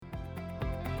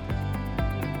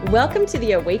Welcome to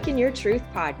the Awaken Your Truth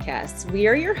podcast. We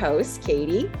are your hosts,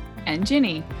 Katie and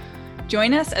Ginny.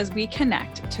 Join us as we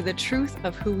connect to the truth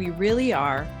of who we really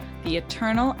are, the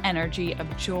eternal energy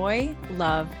of joy,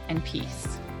 love, and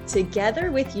peace.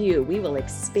 Together with you, we will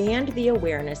expand the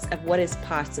awareness of what is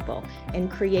possible and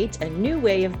create a new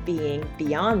way of being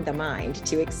beyond the mind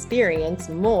to experience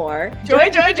more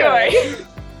joy.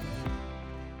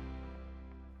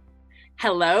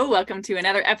 Hello, welcome to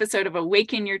another episode of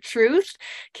Awaken Your Truth.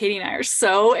 Katie and I are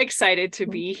so excited to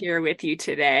be here with you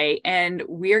today, and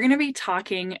we're going to be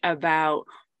talking about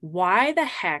why the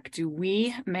heck do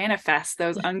we manifest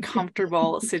those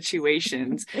uncomfortable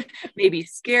situations? Maybe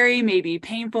scary, maybe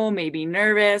painful, maybe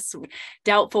nervous,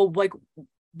 doubtful. Like,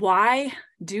 why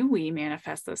do we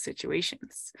manifest those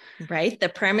situations? Right? The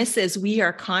premise is we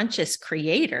are conscious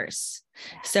creators.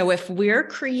 So if we're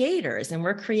creators and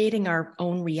we're creating our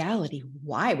own reality,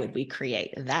 why would we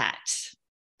create that?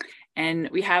 And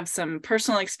we have some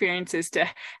personal experiences to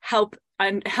help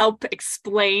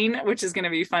explain, which is going to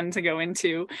be fun to go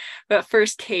into. But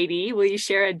first, Katie, will you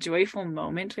share a joyful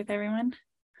moment with everyone?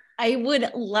 I would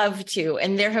love to.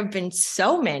 And there have been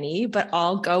so many, but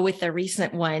I'll go with the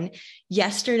recent one.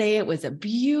 Yesterday, it was a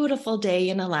beautiful day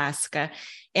in Alaska.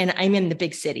 And I'm in the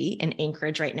big city in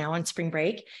Anchorage right now on spring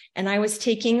break. And I was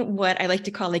taking what I like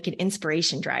to call like an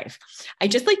inspiration drive. I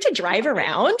just like to drive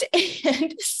around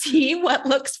and see what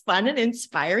looks fun and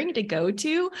inspiring to go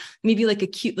to, maybe like a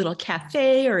cute little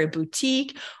cafe or a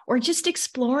boutique, or just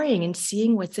exploring and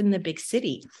seeing what's in the big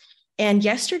city. And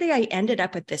yesterday I ended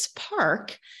up at this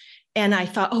park and I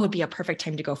thought, oh, it'd be a perfect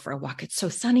time to go for a walk. It's so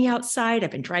sunny outside.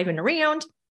 I've been driving around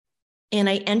and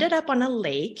I ended up on a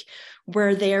lake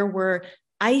where there were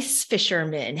ice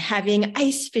fishermen having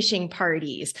ice fishing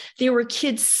parties. There were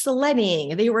kids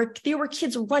sledding. There were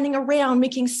kids running around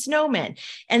making snowmen.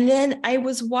 And then I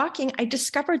was walking, I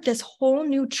discovered this whole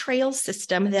new trail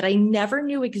system that I never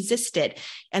knew existed.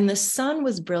 And the sun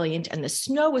was brilliant and the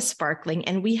snow was sparkling.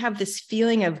 And we have this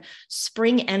feeling of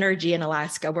spring energy in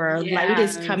Alaska where our light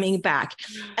is coming back.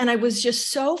 And I was just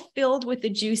so filled with the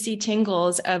juicy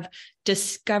tingles of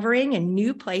discovering a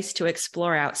new place to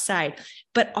explore outside,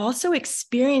 but also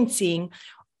experiencing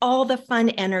all the fun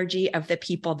energy of the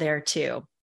people there too.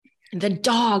 The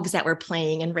dogs that were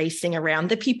playing and racing around,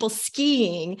 the people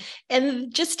skiing,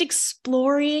 and just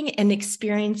exploring and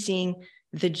experiencing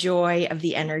the joy of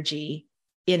the energy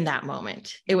in that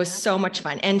moment. It was so much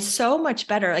fun and so much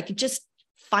better, like just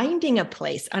finding a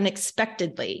place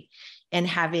unexpectedly and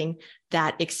having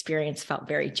that experience felt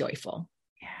very joyful.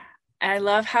 I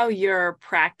love how you're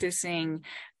practicing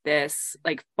this,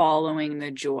 like following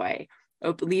the joy,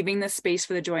 leaving the space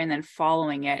for the joy and then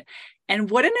following it. And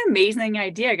what an amazing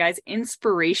idea, guys.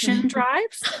 Inspiration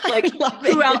drives. Like,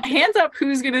 hands up,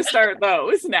 who's going to start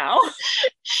those now?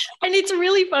 And it's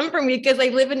really fun for me because I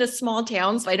live in a small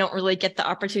town, so I don't really get the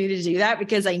opportunity to do that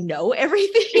because I know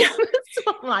everything.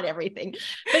 Well, not everything,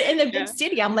 but in the big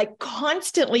city, I'm like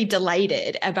constantly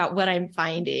delighted about what I'm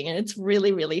finding. And it's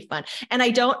really, really fun. And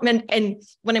and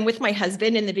when I'm with my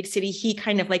husband in the big city, he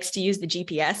kind of likes to use the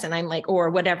GPS and I'm like, or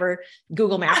whatever,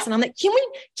 Google Maps. And I'm like, can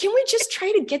we just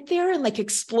try to get there and like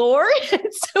explore?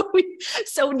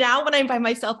 So now when I'm by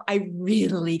myself, I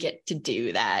really get to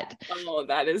do that. Oh,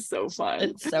 that is so fun.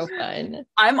 It's so fun.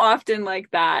 I'm often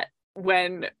like that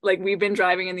when like we've been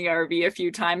driving in the RV a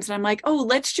few times and I'm like, oh,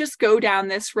 let's just go down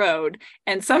this road.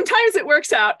 And sometimes it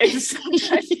works out and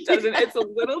sometimes it doesn't. It's a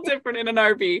little different in an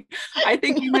RV. I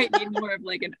think you might need more of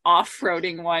like an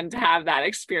off-roading one to have that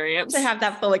experience. To have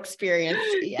that full experience.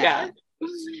 Yeah.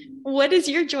 What is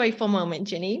your joyful moment,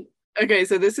 Ginny? Okay,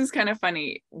 so this is kind of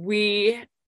funny. We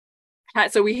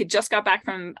had just got back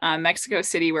from Mexico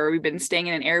City where we've been staying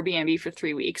in an Airbnb for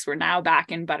 3 weeks. We're now back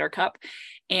in Buttercup.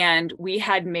 And we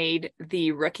had made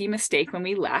the rookie mistake when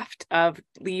we left of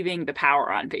leaving the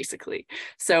power on, basically.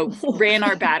 So ran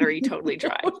our battery totally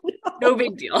dry. No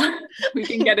big deal. We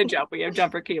can get a jump. We have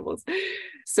jumper cables.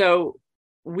 So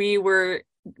we were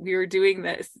doing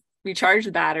this. We charged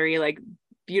the battery, like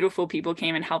beautiful people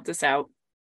came and helped us out,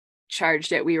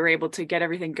 charged it. We were able to get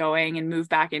everything going and move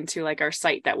back into like our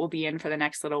site that we'll be in for the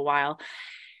next little while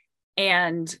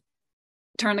and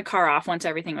turn the car off once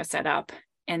everything was set up.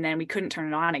 And then we couldn't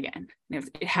turn it on again.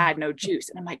 It had no juice.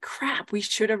 And I'm like, crap, we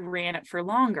should have ran it for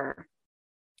longer.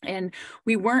 And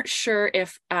we weren't sure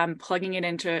if plugging it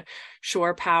into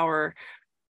shore power,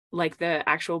 like the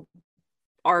actual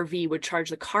RV would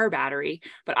charge the car battery,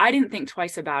 but I didn't think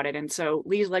twice about it. And so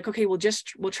Lee's like, okay, we'll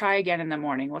try again in the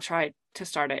morning. We'll try to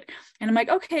start it. And I'm like,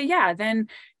 okay, yeah. Then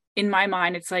in my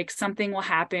mind, it's like something will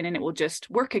happen and it will just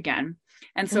work again.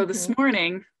 And so this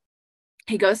morning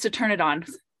he goes to turn it on.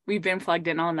 we've been plugged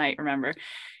in all night, remember,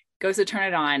 goes to turn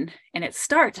it on and it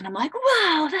starts. And I'm like,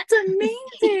 wow, that's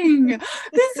amazing.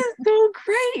 This is so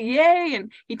great. Yay.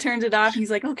 And he turns it off. And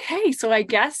he's like, okay, so I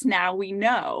guess now we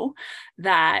know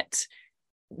that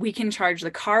we can charge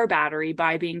the car battery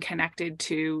by being connected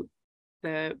to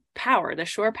the power, the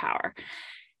shore power.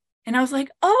 And I was like,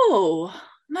 oh,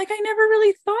 like, I never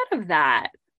really thought of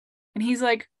that. And he's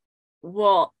like,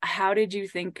 well, how did you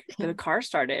think the car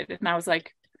started? And I was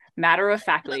like, matter of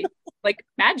factly, like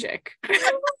magic.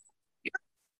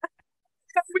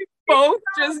 We both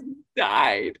just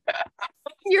died.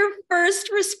 Your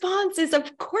first response is,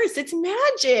 of course, it's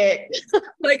magic.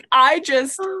 Like,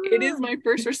 it is my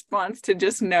first response to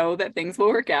just know that things will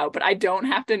work out, but I don't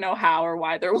have to know how or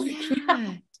why they're working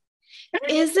out.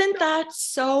 Isn't that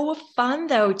so fun,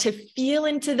 though, to feel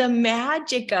into the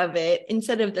magic of it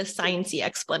instead of the sciencey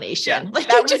explanation? Yeah, like,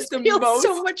 that it was just the feels most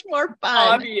so much more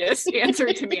fun. Obvious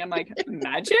answer to me. I'm like,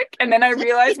 magic? And then I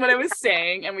realized what I was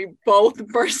saying, and we both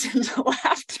burst into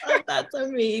laughter. Oh, that's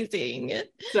amazing.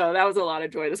 So that was a lot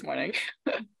of joy this morning.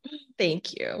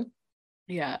 Thank you.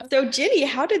 Yeah. So, Ginny,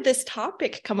 how did this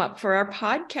topic come up for our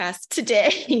podcast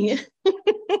today?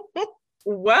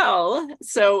 Well,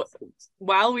 so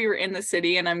while we were in the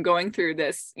city, and I'm going through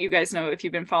this, you guys know, if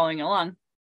you've been following along,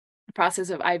 the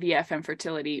process of IVF and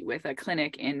fertility with a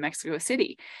clinic in Mexico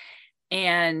City.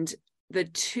 And the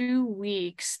 2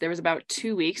 weeks, there was about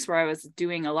 2 weeks where I was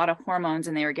doing a lot of hormones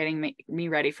and they were getting me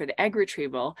ready for the egg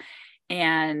retrieval.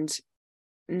 And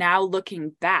now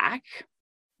looking back,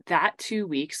 that 2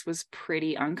 weeks was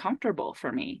pretty uncomfortable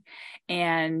for me.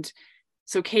 And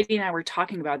so Katie and I were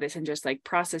talking about this and just like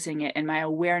processing it and my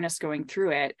awareness going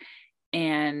through it.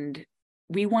 And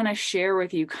we want to share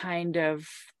with you kind of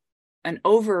an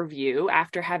overview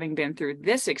after having been through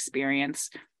this experience,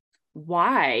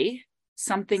 why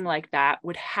something like that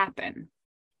would happen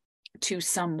to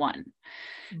someone.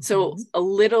 Mm-hmm. So a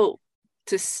little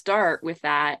to start with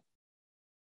that,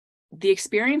 the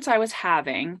experience I was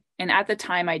having, and at the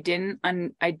time I didn't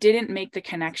make the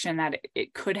connection that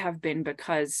it could have been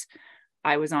because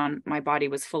my body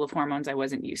was full of hormones I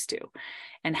wasn't used to,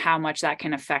 and how much that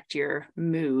can affect your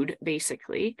mood,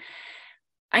 basically.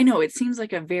 I know it seems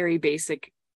like a very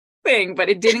basic thing, but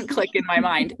it didn't click in my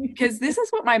mind, because this is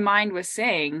what my mind was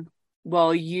saying.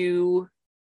 Well, you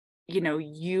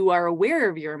are aware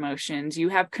of your emotions. You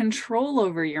have control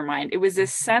over your mind. It was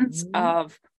this sense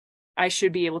of, I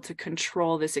should be able to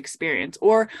control this experience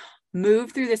or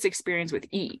move through this experience with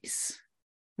ease.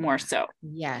 More so.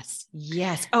 Yes.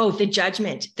 Oh, the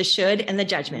judgment, the should and the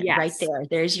judgment. Yes. Right there.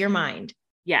 There's your mind.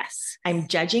 Yes. I'm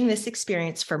judging this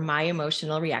experience for my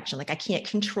emotional reaction. Like, I can't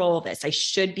control this. I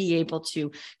should be able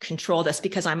to control this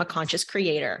because I'm a conscious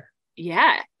creator.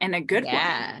 Yeah. And a good one.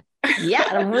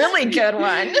 Yeah. A really good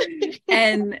one.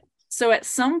 And so at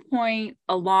some point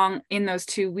along in those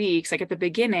 2 weeks, like at the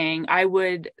beginning, I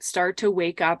would start to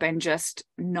wake up and just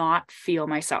not feel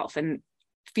myself and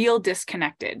feel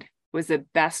disconnected. Was the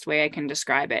best way I can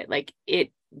describe it. Like,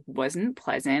 it wasn't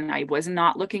pleasant. I was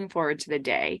not looking forward to the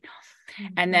day.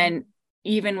 Mm-hmm. And then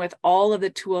even with all of the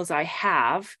tools I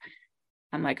have,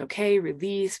 I'm like, okay,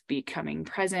 release, becoming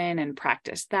present, and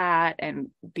practice that, and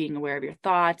being aware of your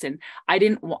thoughts. And I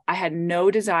had no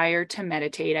desire to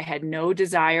meditate. I had no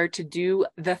desire to do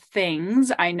the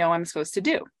things I know I'm supposed to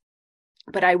do,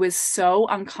 but I was so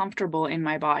uncomfortable in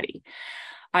my body.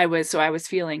 I was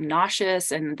feeling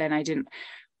nauseous, and then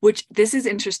which this is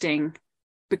interesting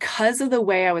because of the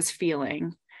way I was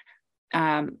feeling.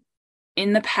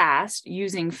 In the past,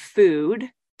 using food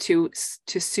to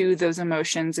soothe those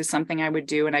emotions is something I would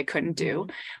do and I couldn't do,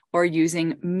 or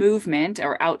using movement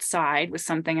or outside was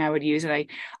something I would use, and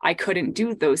I couldn't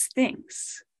do those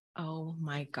things. Oh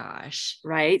my gosh.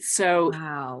 Right. So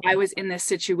wow. I was in this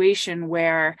situation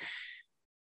where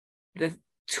the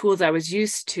tools I was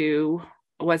used to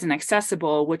wasn't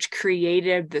accessible, which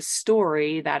created the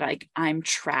story that I'm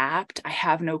trapped. I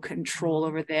have no control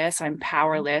over this. I'm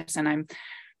powerless, and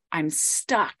I'm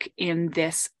stuck in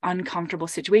this uncomfortable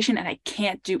situation, and I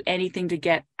can't do anything to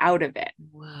get out of it.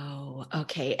 Whoa.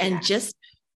 Okay. And just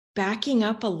backing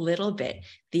up a little bit,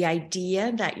 the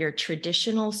idea that your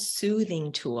traditional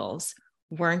soothing tools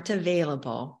weren't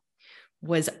available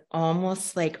was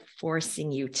almost like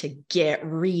forcing you to get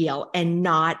real and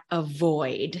not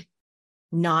avoid,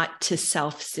 not to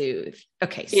self-soothe.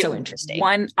 Okay. So interesting.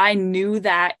 I knew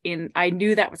that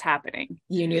was happening.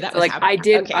 You knew that was happening. I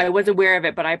did. Okay. I was aware of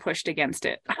it, but I pushed against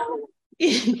it.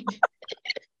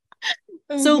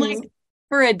 So like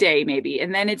for a day maybe.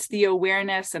 And then it's the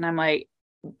awareness. And I'm like,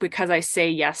 because I say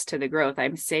yes to the growth,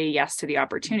 I say yes to the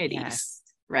opportunities. Yes.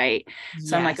 right?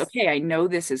 So I'm like, Yes. okay, I know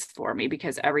this is for me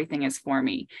because everything is for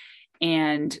me.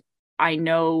 And I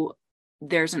know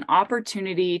there's an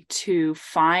opportunity to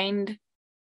find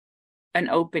an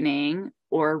opening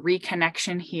or a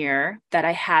reconnection here that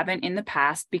I haven't in the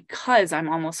past, because I'm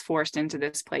almost forced into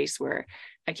this place where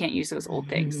I can't use those old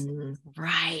things.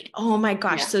 Right. Oh my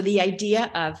gosh. Yeah. So the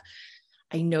idea of,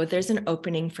 I know there's an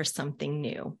opening for something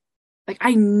new. Like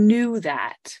I knew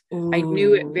that. Ooh. I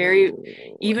knew it very,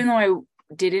 even though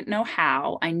I didn't know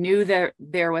how, I knew that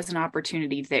there was an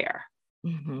opportunity there.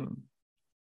 Mm-hmm.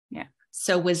 Yeah.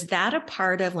 So was that a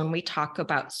part of, when we talk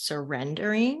about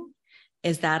surrendering,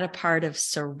 is that a part of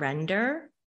surrender?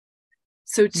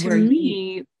 So to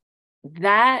me,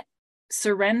 that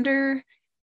surrender,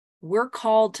 we're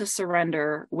called to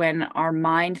surrender when our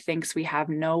mind thinks we have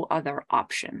no other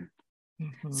option.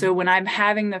 Mm-hmm. So when I'm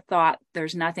having the thought,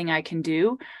 there's nothing I can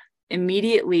do,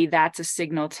 immediately that's a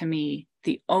signal to me.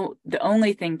 The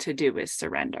only thing to do is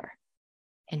surrender.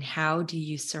 And how do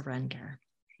you surrender?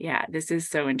 Yeah, this is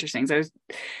so interesting. So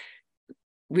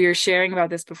we were sharing about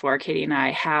this before, Katie and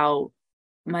I, how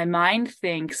my mind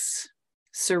thinks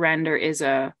surrender is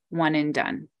a one and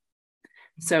done.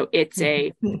 So it's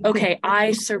okay,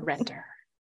 I surrender.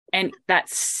 And that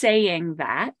saying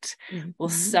that will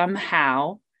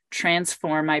somehow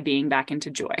transform my being back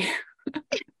into joy.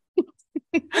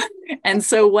 And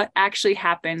so what actually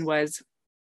happened was,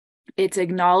 it's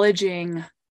acknowledging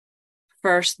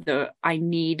first I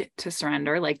need to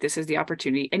surrender. Like, this is the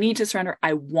opportunity. I need to surrender.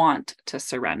 I want to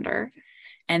surrender.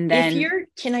 And then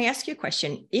can I ask you a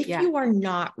question? If you are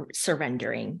not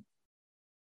surrendering,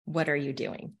 what are you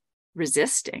doing?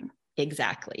 Resisting.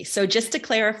 Exactly. So just to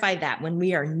clarify that, when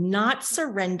we are not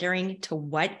surrendering to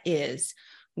what is,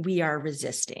 we are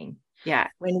resisting. Yeah.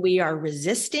 When we are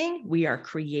resisting, we are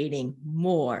creating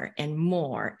more and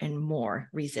more and more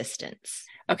resistance.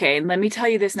 Okay. And let me tell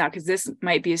you this now, because this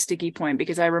might be a sticky point,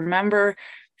 because I remember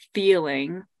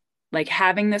feeling like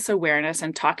having this awareness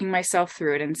and talking myself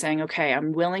through it and saying, okay,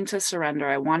 I'm willing to surrender.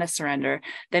 I want to surrender.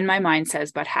 Then my mind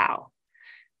says, but how?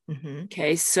 Mm-hmm.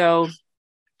 Okay. So,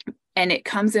 and it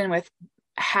comes in with,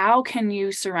 how can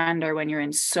you surrender when you're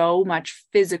in so much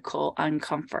physical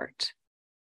uncomfort?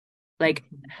 Like,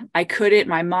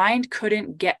 my mind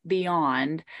couldn't get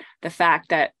beyond the fact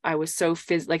that I was so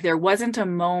like there wasn't a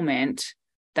moment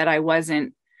that I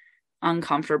wasn't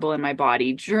uncomfortable in my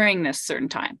body during this certain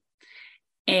time.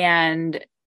 And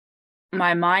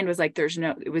my mind was like, there's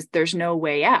no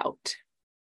way out.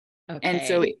 Okay. And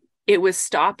so it was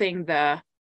stopping the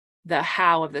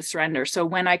how of the surrender. So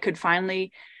when I could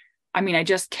finally, I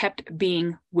just kept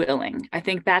being willing. I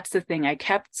think that's the thing. I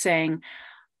kept saying,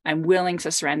 I'm willing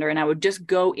to surrender. And I would just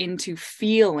go into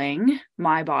feeling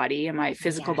my body and my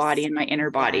physical body and my inner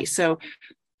body. So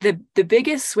the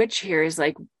biggest switch here is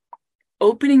like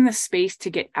opening the space to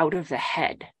get out of the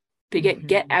head, to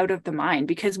get out of the mind,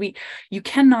 because you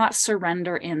cannot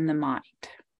surrender in the mind.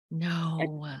 No,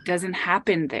 it doesn't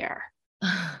happen there.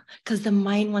 Because the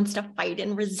mind wants to fight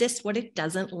and resist what it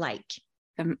doesn't like.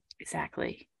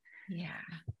 Exactly. Yeah.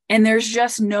 And there's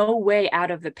just no way out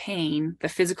of the pain, the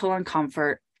physical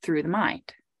uncomfort, through the mind.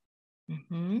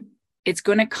 Mm-hmm. It's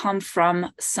going to come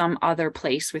from some other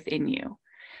place within you.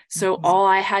 So all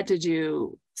I had to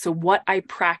do, so what I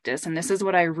practice, and this is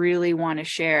what I really want to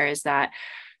share, is that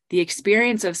the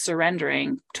experience of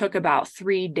surrendering took about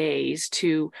 3 days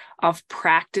of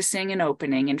practicing and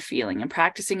opening and feeling, and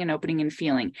practicing and opening and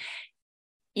feeling.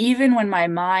 Even when my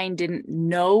mind didn't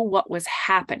know what was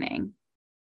happening,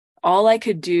 all I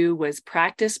could do was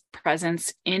practice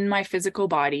presence in my physical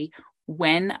body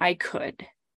when I could.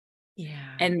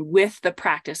 Yeah. And with the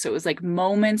practice, so it was like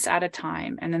moments at a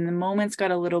time. And then the moments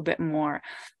got a little bit more.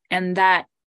 And that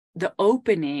the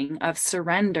opening of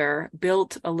surrender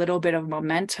built a little bit of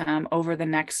momentum over the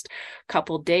next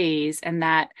couple days. And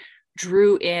that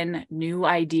drew in new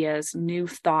ideas, new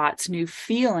thoughts, new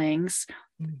feelings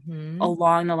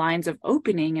along the lines of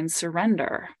opening and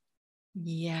surrender.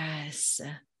 Yes.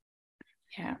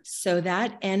 Yeah. So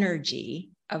that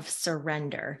energy of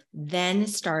surrender then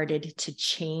started to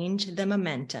change the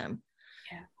momentum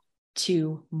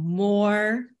to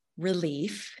more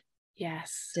relief.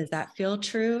 Yes. Does that feel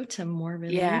true? To more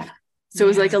relief? Yeah. So it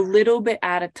was like a little bit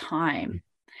at a time.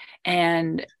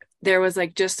 And there was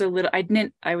like just a little,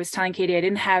 I was telling Katie, I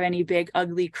didn't have any big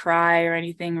ugly cry or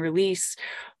anything release,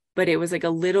 but it was like a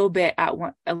little bit at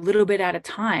a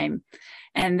time.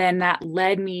 And then that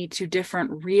led me to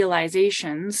different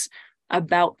realizations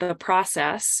about the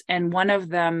process. And one of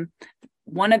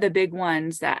the big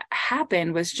ones that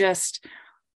happened was just,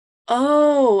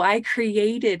 oh, I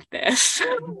created this.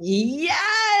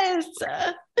 Yes.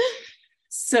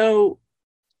 So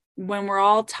when we're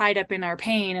all tied up in our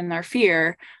pain and our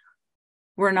fear,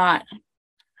 we're not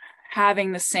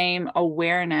having the same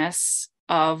awareness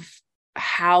of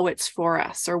how it's for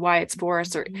us or why it's for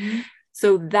us. Or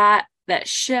so that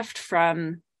shift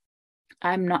from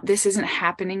this isn't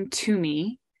happening to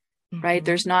me, right?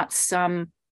 There's not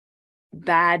some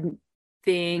bad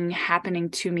thing happening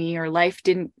to me, or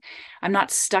I'm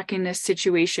not stuck in this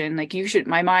situation. Like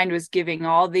my mind was giving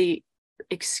all the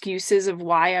excuses of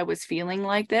why I was feeling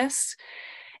like this.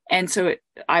 And so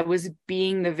I was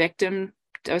being the victim.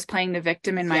 I was playing the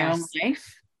victim in my own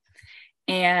life.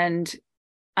 And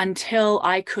until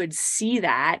I could see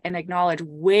that and acknowledge,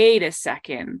 wait a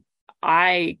second,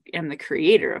 I am the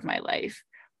creator of my life.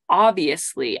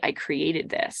 Obviously, I created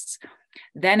this.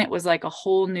 Then it was like a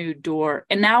whole new door.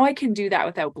 And now I can do that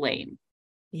without blame.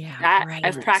 Yeah.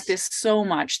 I've practiced so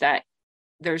much that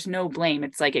there's no blame.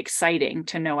 It's like exciting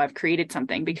to know I've created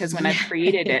something, because when I've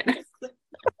created it,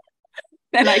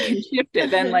 then I can shift it.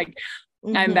 Then like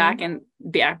I'm back in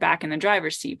the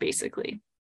driver's seat, basically.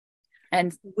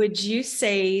 And would you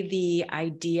say the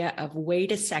idea of,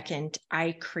 wait a second,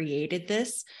 I created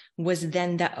this, was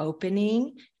then the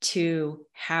opening to,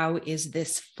 how is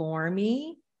this for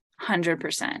me?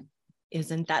 100%.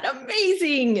 Isn't that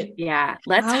amazing? Yeah.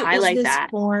 Let's highlight this that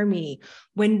for me.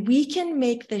 When we can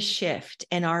make the shift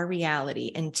in our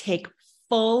reality and take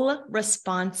full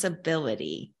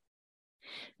responsibility,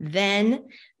 then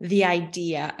the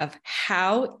idea of,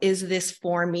 how is this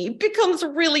for me, becomes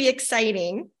really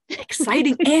exciting.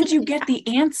 And you get the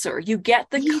answer, you get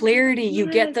the clarity,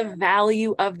 you get the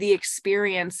value of the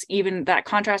experience, even that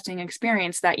contrasting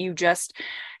experience that you just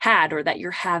had or that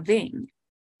you're having.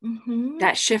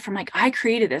 That shift from like, I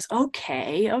created this.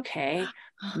 Okay.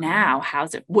 Now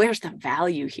where's the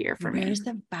value here for me? Where's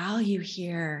the value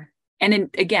here? And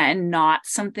again, not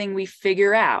something we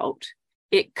figure out.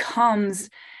 It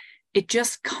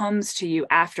just comes to you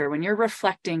after, when you're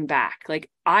reflecting back. Like,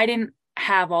 I didn't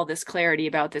have all this clarity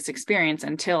about this experience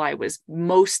until I was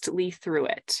mostly through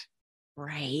it.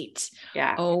 Right.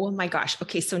 Yeah. Oh my gosh.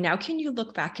 Okay. So now can you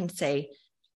look back and say,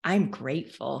 I'm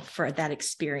grateful for that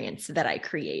experience that I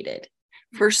created?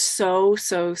 For so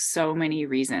many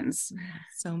reasons.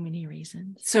 So many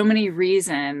reasons. So many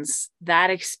reasons. That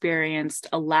experience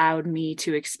allowed me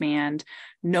to expand,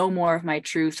 know more of my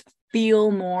truth,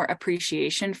 feel more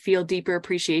appreciation, feel deeper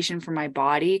appreciation for my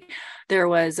body. There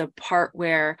was a part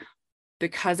where,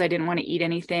 because I didn't want to eat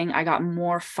anything, I got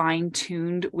more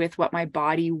fine-tuned with what my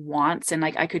body wants. And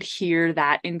like, I could hear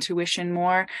that intuition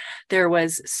more. There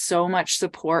was so much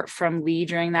support from Lee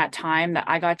during that time that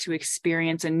I got to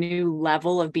experience a new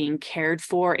level of being cared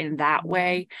for in that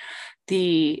way.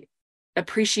 The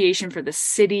appreciation for the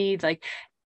city, like,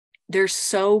 there's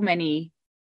so many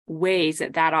ways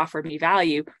that offered me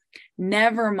value.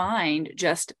 Never mind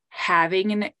just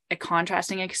having a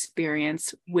contrasting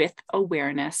experience with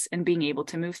awareness and being able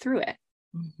to move through it.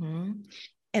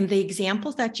 And the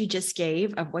examples that you just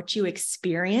gave of what you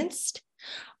experienced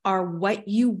are what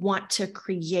you want to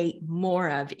create more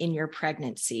of in your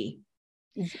pregnancy.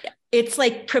 It's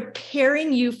like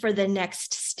preparing you for the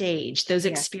next stage, those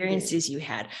experiences you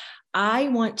had. I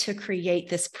want to create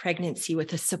this pregnancy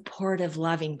with a supportive,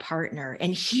 loving partner.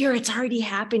 And here it's already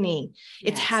happening.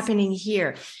 It's happening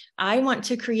here. I want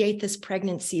to create this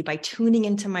pregnancy by tuning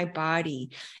into my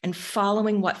body and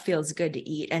following what feels good to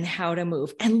eat and how to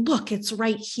move. And look, it's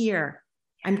right here.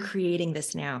 I'm creating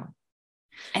this now.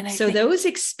 And so those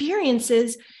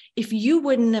experiences, if you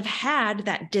wouldn't have had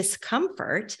that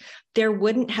discomfort, there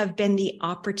wouldn't have been the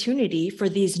opportunity for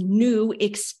these new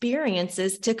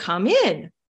experiences to come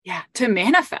in. Yeah. To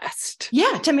manifest.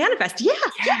 Yeah.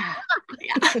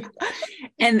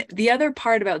 And the other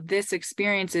part about this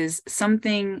experience is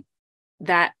something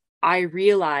that I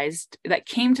realized that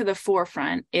came to the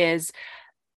forefront is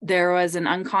there was an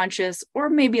unconscious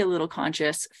or maybe a little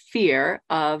conscious fear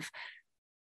of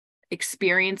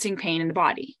experiencing pain in the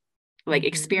body, like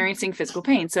experiencing physical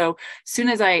pain. So as soon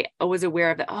as I was aware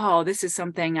of that, oh, this is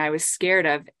something I was scared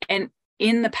of. And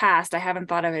in the past, I haven't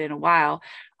thought of it in a while.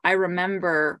 I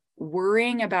remember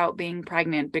worrying about being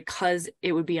pregnant because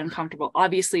it would be uncomfortable,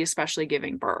 obviously, especially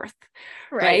giving birth.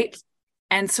 Right.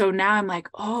 And so now I'm like,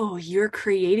 oh, you're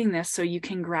creating this so you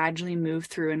can gradually move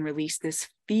through and release this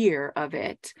fear of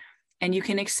it. And you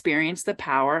can experience the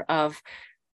power of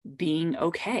being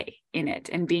okay in it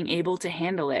and being able to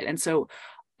handle it. And so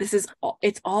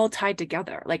it's all tied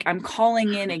together. Like, I'm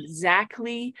calling in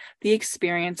exactly the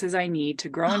experiences I need to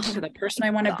grow into the person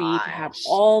I want to be, to have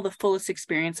all the fullest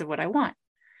experience of what I want.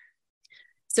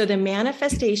 So the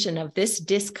manifestation of this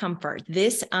discomfort,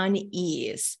 this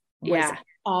unease, was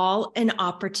all an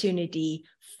opportunity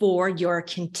for your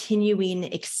continuing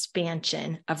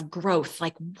expansion of growth,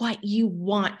 like what you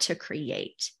want to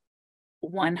create.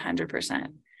 100%.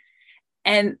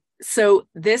 And so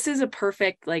this is a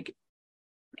perfect like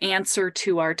answer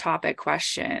to our topic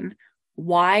question.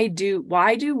 Why do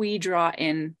we draw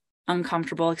in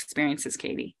uncomfortable experiences,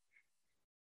 Katie?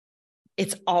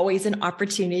 It's always an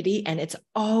opportunity, and it's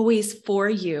always for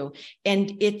you.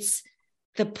 And it's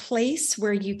the place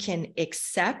where you can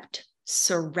accept,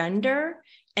 surrender,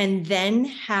 and then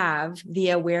have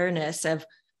the awareness of,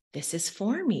 this is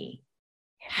for me.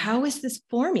 How is this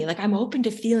for me? Like, I'm open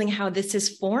to feeling how this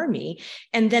is for me.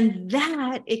 And then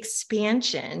that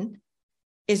expansion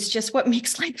is just what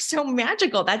makes life so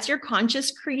magical. That's your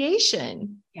conscious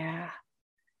creation. Yeah.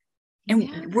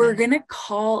 And we're going to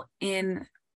call in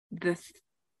the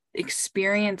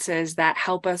experiences that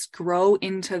help us grow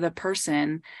into the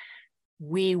person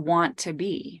we want to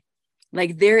be.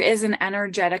 Like, there is an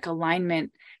energetic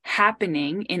alignment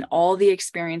happening in all the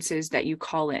experiences that you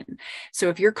call in. So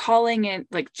if you're calling in,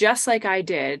 like, just like I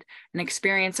did, an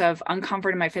experience of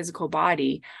uncomfort in my physical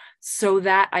body, so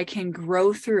that I can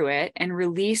grow through it and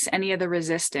release any of the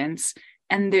resistance,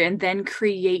 and then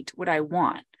create what I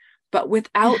want. But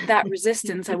without that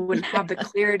resistance, I wouldn't have the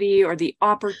clarity or the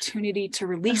opportunity to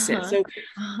release it. So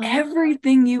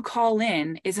everything you call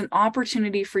in is an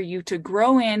opportunity for you to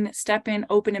grow in, step in,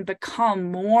 open, and become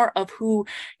more of who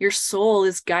your soul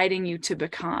is guiding you to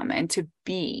become and to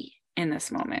be in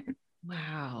this moment.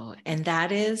 Wow. And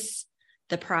that is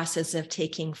the process of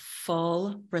taking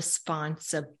full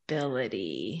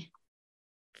responsibility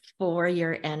for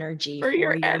your energy, for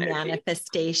your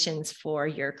manifestations, for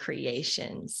your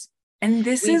creations. And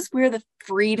this is where the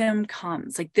freedom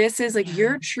comes. Like, this is like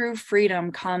your true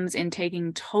freedom comes in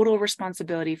taking total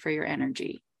responsibility for your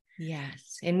energy.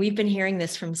 Yes. And we've been hearing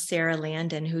this from Sarah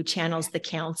Landon, who channels the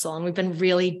council, and we've been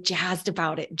really jazzed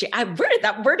about it. Where did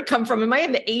that word come from? Am I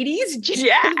in the 80s?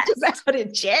 Jazz. About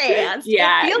it, jazz.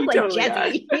 Yeah. It feels like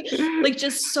totally jazzy. Like,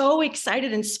 just so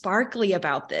excited and sparkly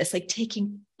about this, like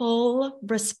taking full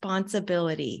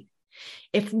responsibility.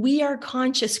 If we are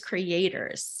conscious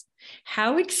creators,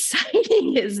 how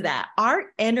exciting is that?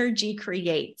 Our energy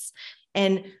creates,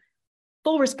 and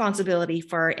full responsibility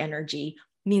for our energy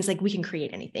means like we can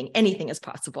create anything. Anything is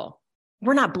possible.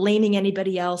 We're not blaming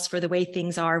anybody else for the way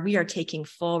things are. We are taking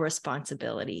full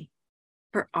responsibility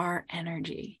for our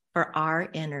energy. For our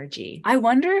energy. I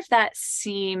wonder if that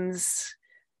seems,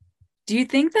 do you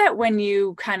think that when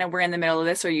you kind of were in the middle of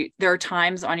this, or there are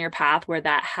times on your path where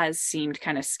that has seemed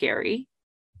kind of scary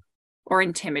or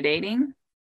intimidating?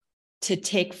 To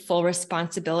take full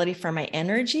responsibility for my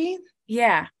energy?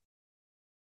 Yeah.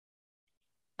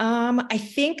 I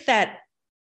think that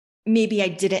maybe I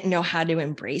didn't know how to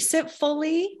embrace it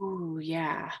fully. Oh,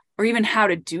 yeah. Or even how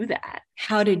to do that.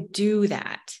 How to do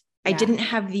that. Yeah. I didn't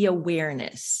have the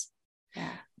awareness. Yeah.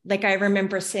 Like, I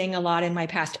remember saying a lot in my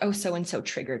past, oh, so-and-so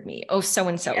triggered me. Oh,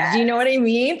 so-and-so. Yes. Do you know what I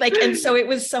mean? Like, and so it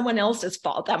was someone else's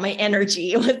fault that my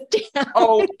energy was down.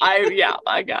 Oh,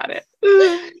 I got it.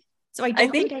 So I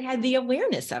think I had the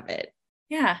awareness of it.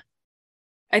 Yeah.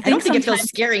 I don't think it feels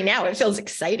scary now. It feels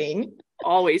exciting.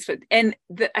 Always. But, and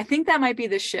I think that might be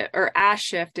the shift, or a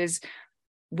shift, is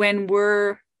when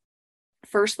we're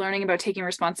first learning about taking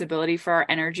responsibility for our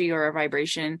energy or our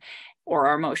vibration or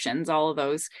our emotions. All of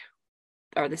those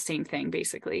are the same thing,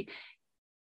 basically.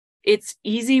 It's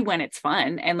easy when it's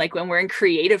fun, and like when we're in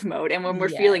creative mode, and when we're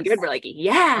feeling good, we're like,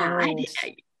 yeah, I did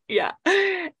it. Yeah.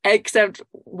 Except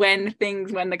when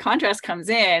the contrast comes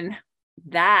in,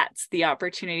 that's the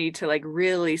opportunity to like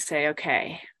really say,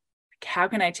 okay, how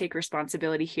can I take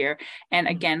responsibility here? And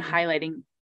again, highlighting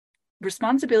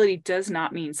responsibility does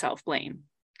not mean self-blame.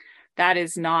 That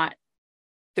is not,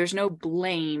 there's no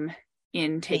blame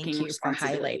in taking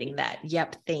responsibility. Thank you for highlighting that.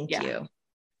 Yep. Thank you.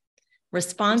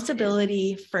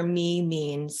 Responsibility for me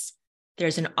means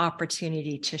there's an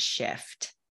opportunity to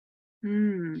shift.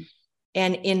 And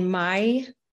in my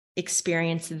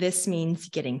experience, this means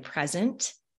getting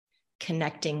present,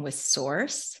 connecting with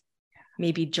source,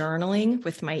 maybe journaling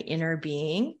with my inner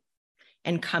being,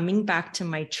 and coming back to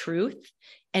my truth,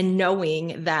 and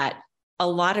knowing that a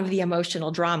lot of the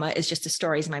emotional drama is just the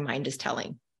stories my mind is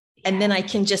telling. And then I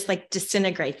can just like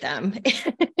disintegrate them.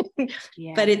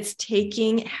 But it's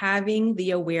having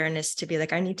the awareness to be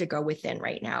like, I need to go within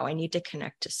right now. I need to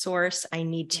connect to source. I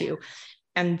need to,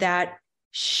 and that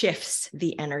shifts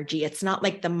the energy. It's not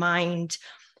like the mind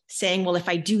saying, well, if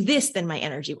I do this, then my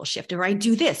energy will shift, or I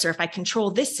do this, or if I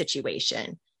control this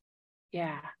situation.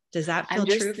 Yeah. Does that feel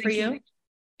true for you?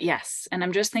 Yes. And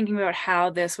I'm just thinking about how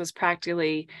this was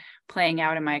practically playing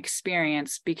out in my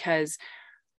experience, because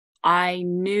I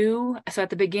knew, so at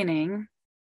the beginning,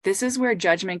 this is where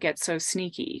judgment gets so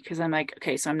sneaky, because I'm like,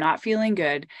 okay, so I'm not feeling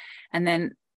good. And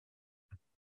then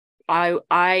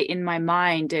I in my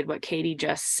mind did what Katie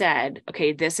just said.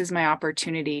 Okay, this is my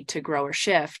opportunity to grow or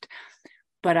shift.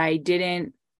 But I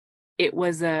didn't, it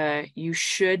was you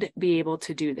should be able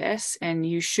to do this, and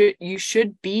you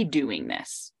should be doing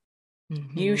this.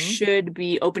 Mm-hmm. You should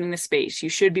be opening the space. You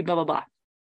should be blah, blah, blah.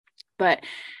 But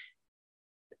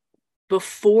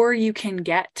before you can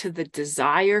get to the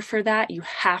desire for that, you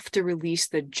have to release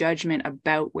the judgment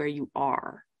about where you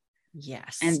are.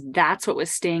 Yes. And that's what was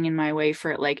staying in my way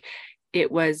for it. Like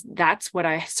that's what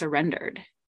I surrendered,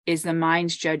 is the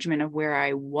mind's judgment of where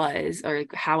I was or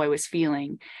how I was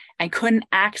feeling. I couldn't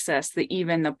access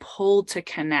even the pull to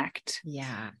connect.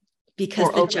 Yeah.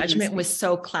 Because the judgment was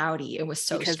so cloudy. It was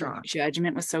so strong. The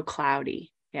judgment was so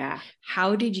cloudy. Yeah.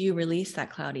 How did you release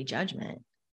that cloudy judgment?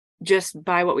 Just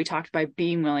by what we talked, by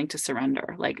being willing to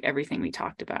surrender, like everything we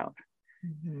talked about.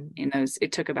 Mm-hmm.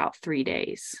 It took about 3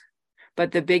 days.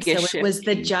 But the biggest shift was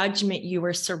the judgment you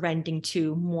were surrendering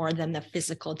to more than the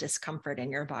physical discomfort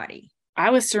in your body.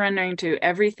 I was surrendering to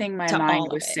everything my mind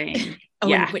was saying. Oh,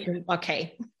 yeah.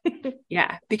 Okay.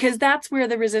 Yeah. Because that's where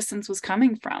the resistance was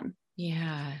coming from.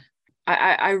 Yeah.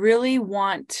 I really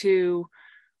want to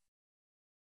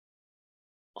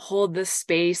hold the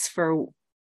space for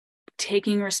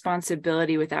taking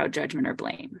responsibility without judgment or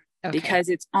blame. Okay. Because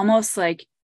it's almost like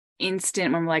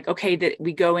instant when we're like, okay, that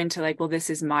we go into like, well, this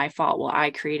is my fault. Well,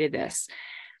 I created this.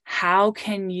 How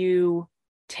can you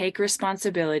take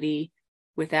responsibility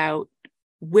with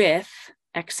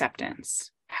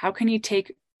acceptance? How can you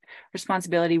take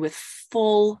responsibility with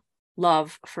full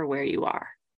love for where you are?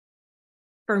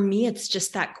 For me, it's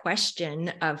just that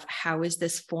question of how is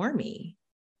this for me?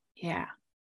 Yeah.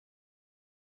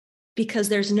 Because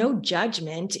there's no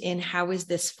judgment in how is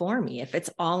this for me if it's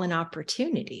all an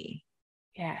opportunity.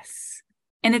 Yes.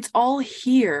 And it's all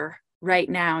here right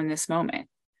now in this moment.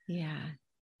 Yeah.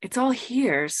 It's all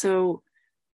here. So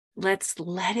let's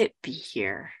let it be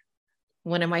here.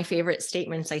 One of my favorite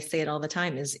statements, I say it all the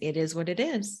time, is it is what it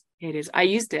is. It is. I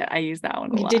used it. I used that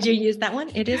one a lot. Did you use that one?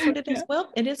 It is what it is. Yeah.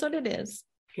 Well, it is what it is.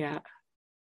 Yeah.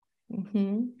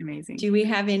 Mm-hmm. Amazing. Do we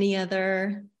have any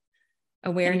other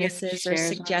awarenesses or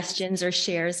suggestions or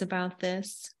shares about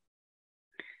this?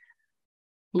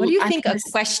 What do you think a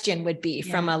question would be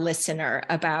from a listener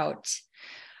about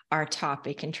our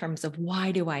topic in terms of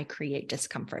why do I create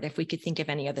discomfort? If we could think of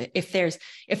any other, if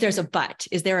there's a but,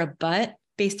 is there a but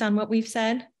based on what we've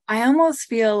said? I almost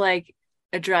feel like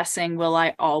addressing, will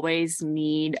I always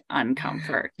need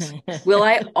uncomfort? Will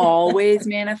I always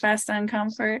manifest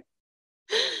uncomfort?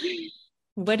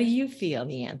 What do you feel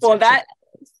the answer? Well,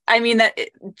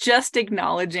 just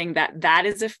acknowledging that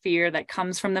is a fear that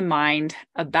comes from the mind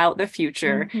about the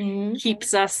future,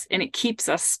 keeps us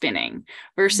spinning,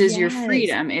 versus your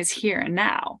freedom is here and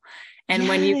now. And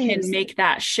when you can make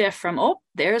that shift from, oh,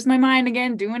 there's my mind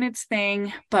again doing its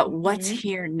thing, but what's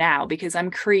here now? Because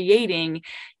I'm creating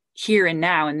here and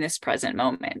now in this present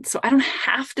moment. So I don't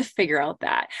have to figure out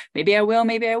that. Maybe I will,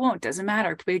 maybe I won't. Doesn't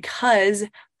matter, because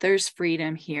there's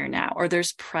freedom here now, or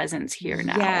there's presence here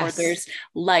now, or there's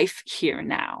life here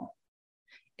now.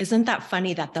 Isn't that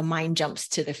funny that the mind jumps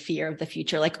to the fear of the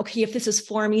future? Like, okay, if this is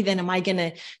for me, then am I going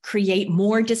to create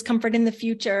more discomfort in the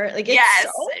future? Like,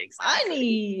 it's so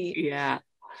funny. Yeah.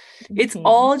 It's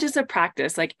all just a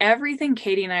practice. Like everything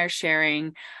Katie and I are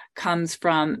sharing comes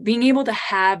from being able to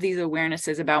have these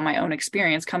awarenesses about my own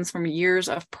experience, comes from years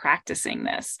of practicing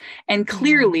this. And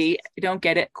clearly I don't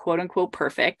get it, quote unquote,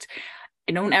 perfect.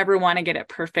 I don't ever want to get it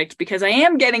perfect, because I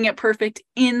am getting it perfect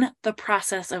in the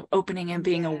process of opening and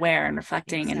being aware and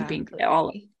reflecting and being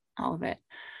all of it.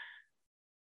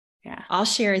 Yeah. I'll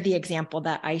share the example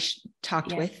that I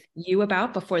talked with you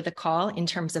about before the call in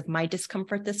terms of my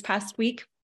discomfort this past week.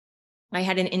 I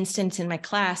had an instance in my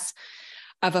class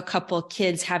of a couple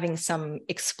kids having some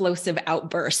explosive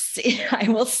outbursts, I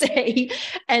will say,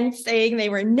 and saying they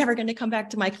were never going to come back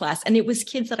to my class. And it was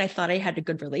kids that I thought I had a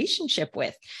good relationship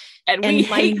with. And we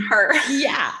hate her.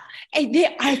 Yeah. And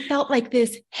I felt like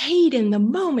this hate in the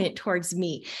moment towards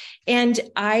me. And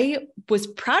I was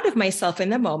proud of myself in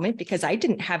the moment because I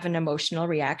didn't have an emotional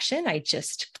reaction. I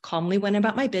just calmly went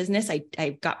about my business.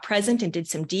 I got present and did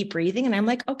some deep breathing. And I'm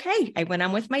like, okay, I went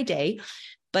on with my day.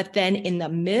 But then in the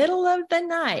middle of the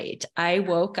night, I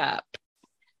woke up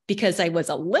because I was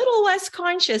a little less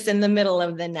conscious in the middle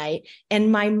of the night.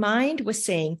 And my mind was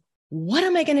saying, what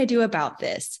am I going to do about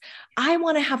this? I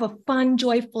want to have a fun,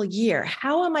 joyful year.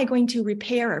 How am I going to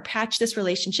repair or patch this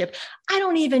relationship? I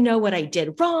don't even know what I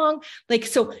did wrong.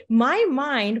 So my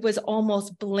mind was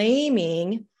almost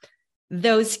blaming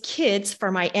those kids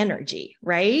for my energy,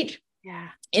 right?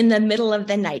 in the middle of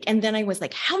the night. And then I was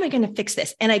like, how am I going to fix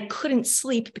this? And I couldn't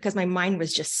sleep because my mind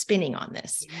was just spinning on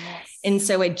this. Yes. And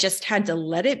so I just had to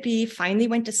let it be. Finally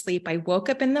went to sleep. I woke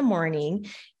up in the morning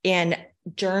and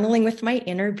journaling with my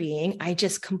inner being, I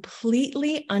just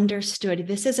completely understood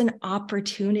this is an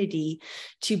opportunity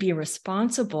to be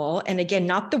responsible. And again,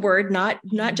 not the word, not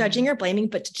judging or blaming,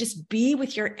 but to just be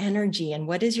with your energy. And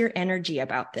what is your energy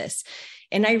about this?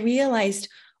 And I realized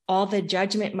all the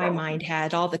judgment my mind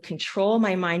had, all the control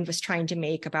my mind was trying to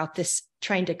make about this,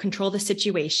 trying to control the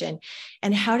situation.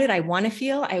 And how did I want to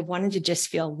feel? I wanted to just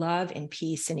feel love and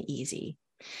peace and easy.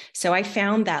 So I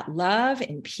found that love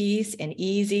and peace and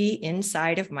easy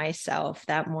inside of myself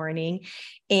that morning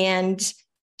and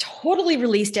totally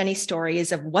released any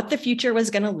stories of what the future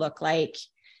was going to look like.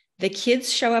 The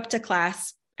kids show up to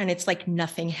class and it's like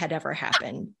nothing had ever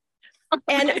happened.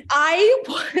 And I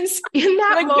was in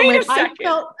that moment, I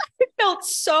felt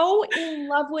so in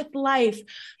love with life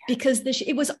because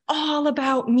it was all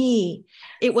about me.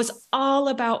 It was all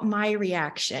about my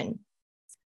reaction.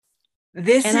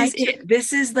 This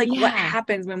is like what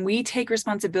happens when we take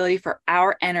responsibility for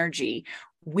our energy.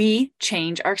 We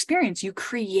change our experience. You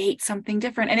create something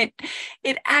different. And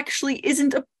it actually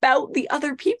isn't about the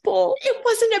other people. It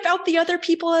wasn't about the other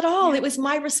people at all. It was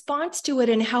my response to it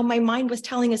and how my mind was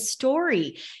telling a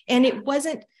story. And it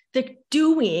wasn't the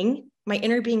doing. My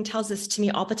inner being tells this to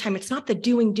me all the time. It's not the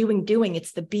doing.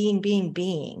 It's the being.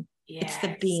 Yes. It's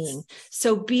the being.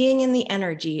 So being in the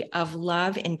energy of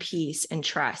love and peace and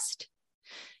trust.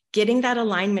 Getting that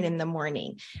alignment in the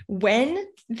morning. When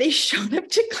they showed up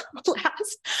to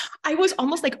class, I was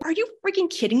almost like, are you freaking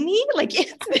kidding me? Like,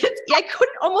 I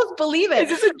couldn't almost believe it. Is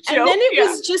this a joke? And then it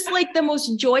was just like the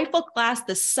most joyful class.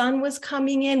 The sun was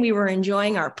coming in. We were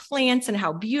enjoying our plants and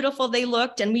how beautiful they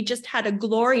looked. And we just had a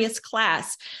glorious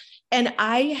class. And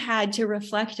I had to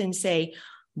reflect and say,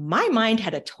 my mind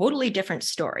had a totally different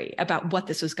story about what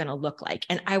this was going to look like.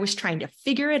 And I was trying to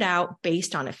figure it out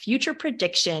based on a future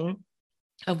prediction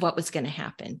of what was going to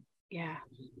happen. Yeah.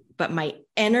 But my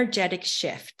energetic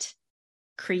shift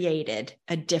created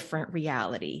a different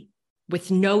reality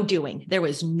with no doing. There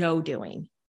was no doing.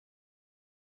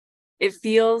 It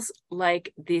feels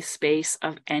like the space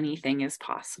of anything is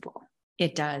possible.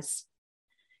 It does.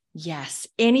 Yes,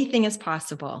 anything is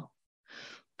possible.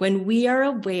 When we are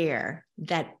aware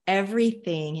that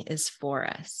everything is for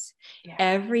us,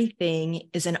 everything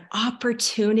is an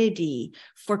opportunity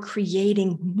for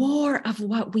creating more of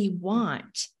what we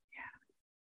want,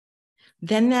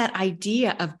 then that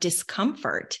idea of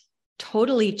discomfort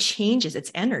totally changes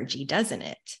its energy, doesn't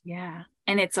it? Yeah.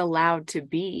 And it's allowed to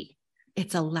be.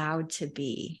 It's allowed to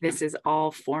be. This is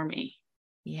all for me.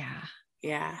 Yeah.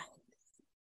 Yeah.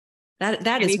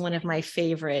 That is one of my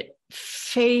favorite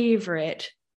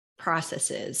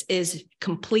processes, is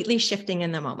completely shifting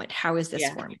in the moment. How is this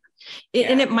for me?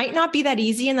 And it might not be that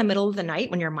easy in the middle of the night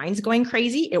when your mind's going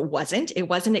crazy. It wasn't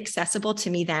accessible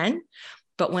to me then,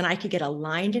 but when I could get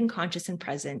aligned and conscious and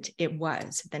present, it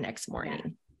was the next morning. Yeah.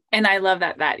 And I love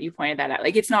that you pointed that out.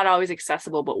 Like, it's not always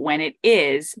accessible, but when it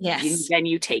is, then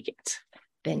you take it.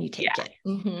 Then you take it.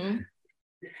 Mm-hmm.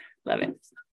 Love it.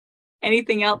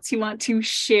 Anything else you want to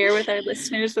share with our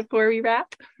listeners before we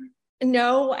wrap?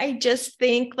 No, I just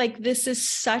think like this is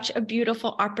such a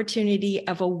beautiful opportunity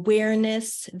of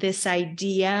awareness, this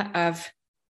idea of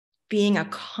being a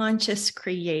conscious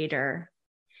creator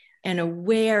and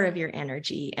aware of your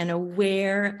energy and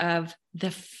aware of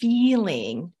the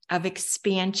feeling of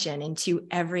expansion into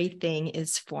everything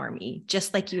is for me.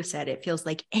 Just like you said, it feels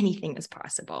like anything is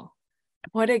possible.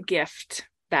 What a gift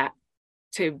that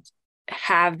to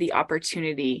have the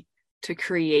opportunity to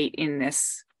create in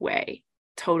this way.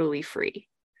 Totally free.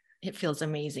 It feels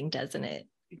amazing, doesn't it?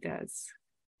 It does.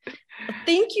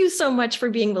 Thank you so much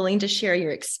for being willing to share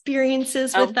your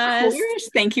experiences with us.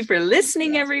 Thank you for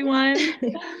listening, everyone.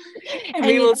 And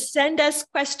we will send us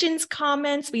questions,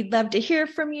 comments. We'd love to hear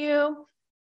from you.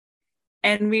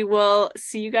 And we will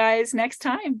see you guys next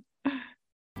time.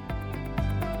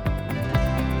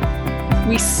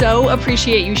 We so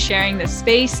appreciate you sharing this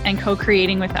space and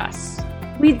co-creating with us.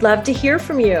 We'd love to hear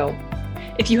from you.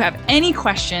 If you have any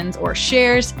questions or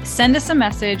shares, send us a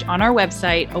message on our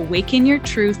website,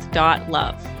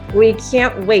 awakenyourtruth.love. We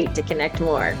can't wait to connect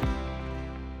more.